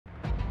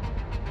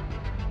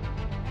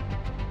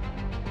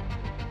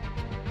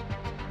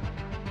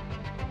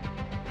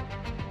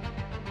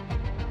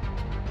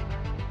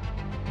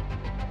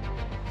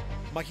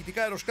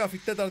Μαχητικά αεροσκάφη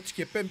 4ης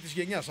και 5ης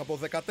γενιάς από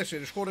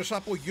 14 χώρες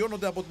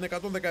απογειώνονται από την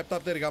 117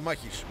 πτέρυγα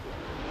μάχης.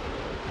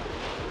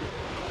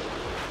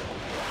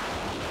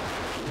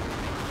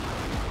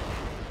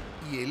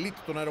 Η ελίτ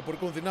των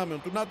αεροπορικών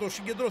δυνάμεων του ΝΑΤΟ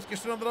συγκεντρώθηκε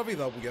στην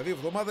Ανδραβίδα, όπου για 2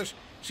 εβδομάδες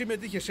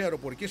συμμετείχε σε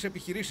αεροπορικές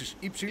επιχειρήσεις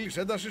υψηλής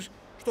έντασης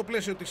στο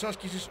πλαίσιο της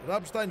άσκησης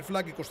Ramstein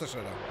Flag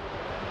 24.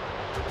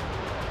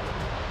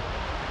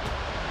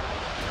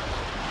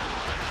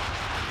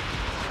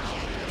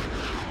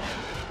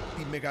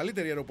 Η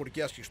μεγαλύτερη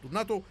αεροπορική άσκηση του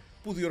ΝΑΤΟ,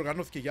 που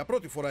διοργανώθηκε για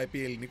πρώτη φορά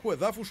επί ελληνικού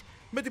εδάφους,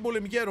 με την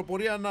πολεμική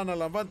αεροπορία να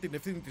αναλαμβάνει την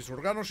ευθύνη της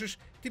οργάνωσης,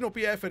 την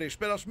οποία έφερε εις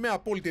πέρας με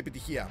απόλυτη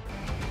επιτυχία.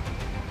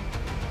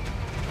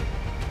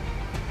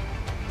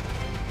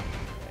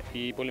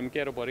 Η πολεμική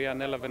αεροπορία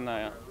ανέλαβε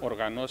να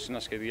οργανώσει, να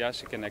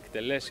σχεδιάσει και να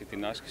εκτελέσει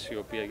την άσκηση, η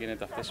οποία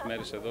γίνεται αυτές τις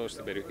μέρες εδώ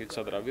στην περιοχή της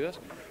Ανδραβίδας,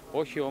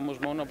 όχι όμως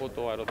μόνο από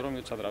το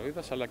αεροδρόμιο της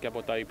Ανδραβίδας, αλλά και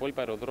από τα υπόλοιπα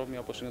αεροδρόμια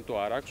όπως είναι του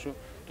Αράξου,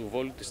 του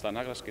Βόλου, της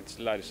Τανάγρας και της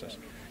Λάρισσας.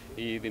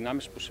 Οι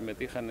δυνάμεις που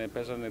συμμετείχαν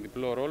παίζανε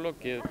διπλό ρόλο,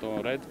 και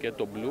το Red και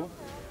το Blue,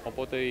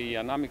 οπότε η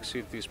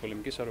ανάμειξη της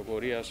πολεμικής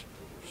αεροπορίας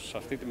σε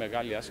αυτή τη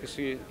μεγάλη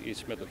άσκηση, η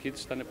συμμετοχή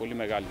της ήταν πολύ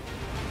μεγάλη.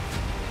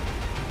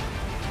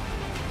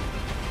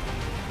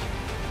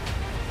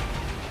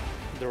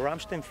 The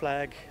Ramstein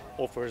Flag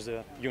offers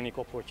a unique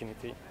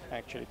opportunity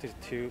actually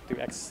to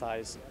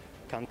exercise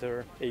counter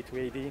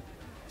A-to-AD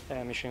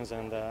missions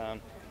and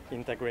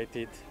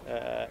integrated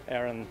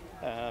air and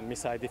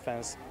missile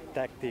defense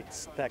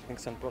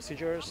techniques and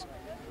procedures.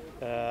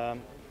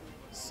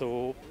 So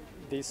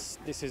this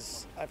is,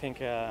 I think,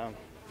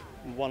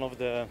 one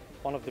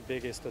of the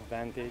biggest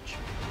advantage.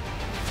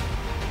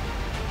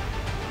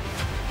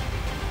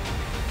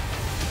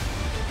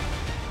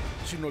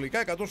 Συνολικά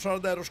 140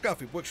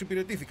 αεροσκάφη που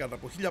εξυπηρετήθηκαν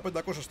από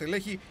 1.500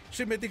 στελέχη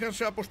συμμετείχαν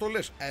σε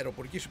αποστολές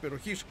αεροπορικής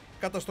υπεροχής,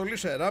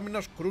 καταστολής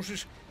αεράμινας,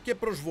 κρούσης και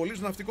προσβολής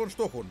ναυτικών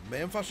στόχων, με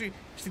έμφαση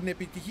στην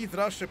επιτυχή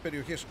δράση σε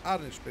περιοχές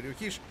άρνησης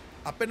περιοχής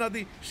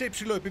απέναντι σε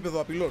υψηλό επίπεδο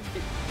απειλών.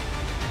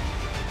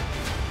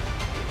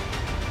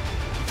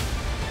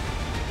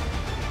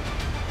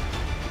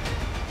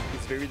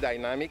 It's very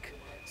dynamic.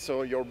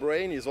 So your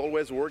brain is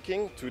always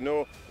working to know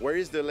where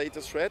is the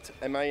latest threat,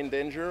 am I in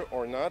danger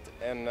or not,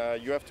 and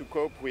you have to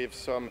cope with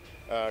some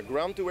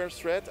ground-to-air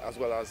threat as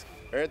well as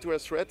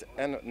air-to-air threat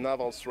and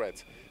naval threat.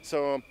 So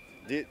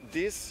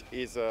this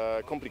is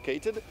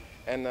complicated,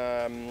 and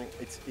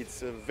it's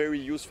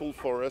very useful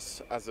for us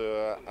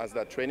as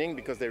that training,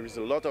 because there is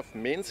a lot of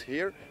means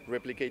here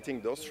replicating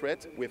those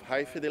threats with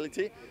high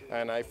fidelity,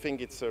 and I think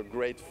it's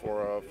great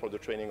for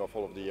the training of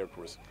all of the air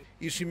crews.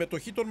 Η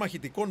συμμετοχή των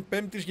μαχητικών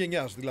 5ης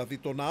γενιάς, δηλαδή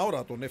των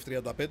αόρατων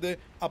F-35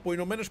 από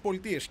Ηνωμένες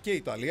Πολιτείες και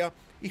Ιταλία,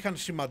 είχαν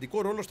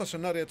σημαντικό ρόλο στα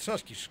σενάρια της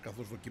άσκησης,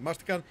 καθώς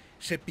δοκιμάστηκαν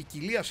σε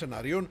ποικιλία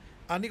σενάριων,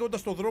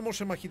 ανοίγοντας το δρόμο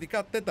σε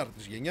μαχητικά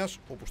 4ης γενιάς,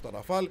 όπως τα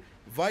Rafale,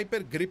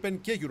 Viper, Gripen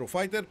και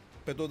Eurofighter,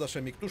 πετώντας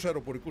σε μεικτούς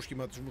αεροπορικούς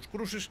σχηματισμούς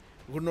κρούσης,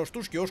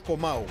 γνωστούς και ως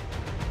Comao.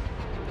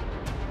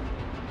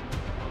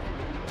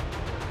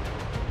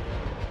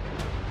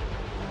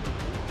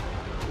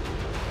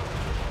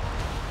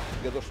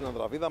 Εδώ στην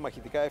Ανδραβίδα,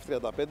 μαχητικά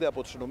F-35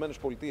 από τις Ηνωμένες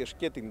Πολιτείες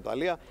και την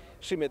Ιταλία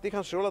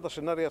συμμετείχαν σε όλα τα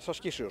σενάρια της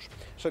ασκήσεως.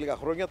 Σε λίγα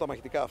χρόνια τα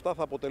μαχητικά αυτά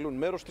θα αποτελούν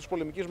μέρος της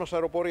πολεμικής μας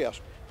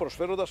αεροπορίας,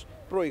 προσφέροντας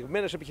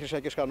προηγμένες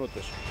επιχειρησιακές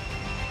ικανότητες.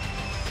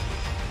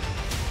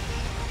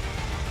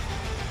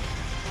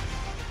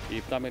 Οι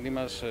υπτάμενοι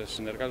μας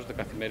συνεργάζονται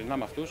καθημερινά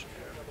με αυτούς,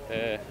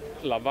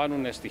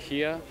 λαμβάνουν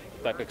στοιχεία,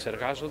 τα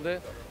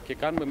επεξεργάζονται και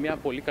κάνουμε μια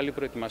πολύ καλή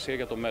προετοιμασία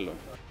για το μέλλον.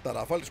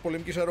 Τα Rafale της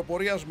πολεμικής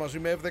αεροπορίας μαζί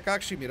με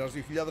F-16, Μοιράς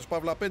 2000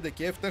 Παύλα 5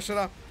 και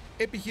F-4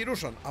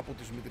 επιχειρούσαν από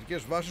τις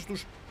μητρικές βάσεις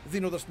τους,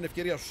 δίνοντας την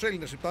ευκαιρία στους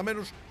Έλληνες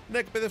υπταμένους να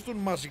εκπαιδευτούν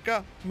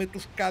μαζικά με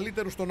τους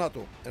καλύτερους στο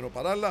ΝΑΤΟ, ενώ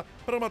παράλληλα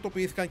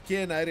πραγματοποιήθηκαν και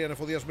εναέρια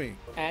ανεφοδιασμοί.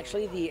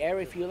 Actually, the air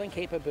refueling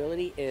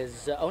capability is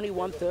only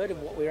 1/3 of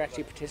what we're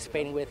actually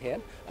participating with here.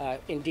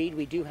 Indeed,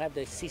 we do have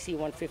the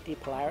CC-150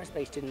 Polaris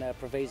based in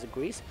Preveza,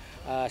 Greece.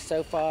 So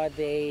far,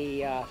 they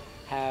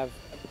have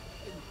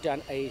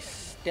done a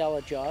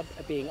stellar job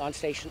of being on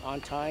station on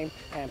time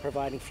and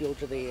providing fuel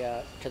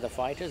to the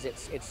fighters.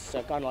 It's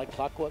gone like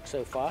clockwork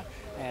so far,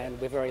 and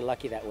we're very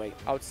lucky that way.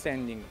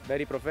 Outstanding,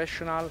 very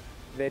professional,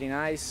 very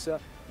nice,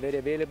 very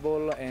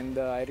available, and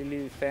I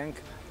really thank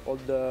all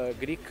the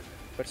Greek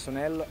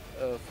personnel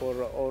for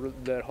all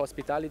their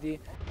hospitality.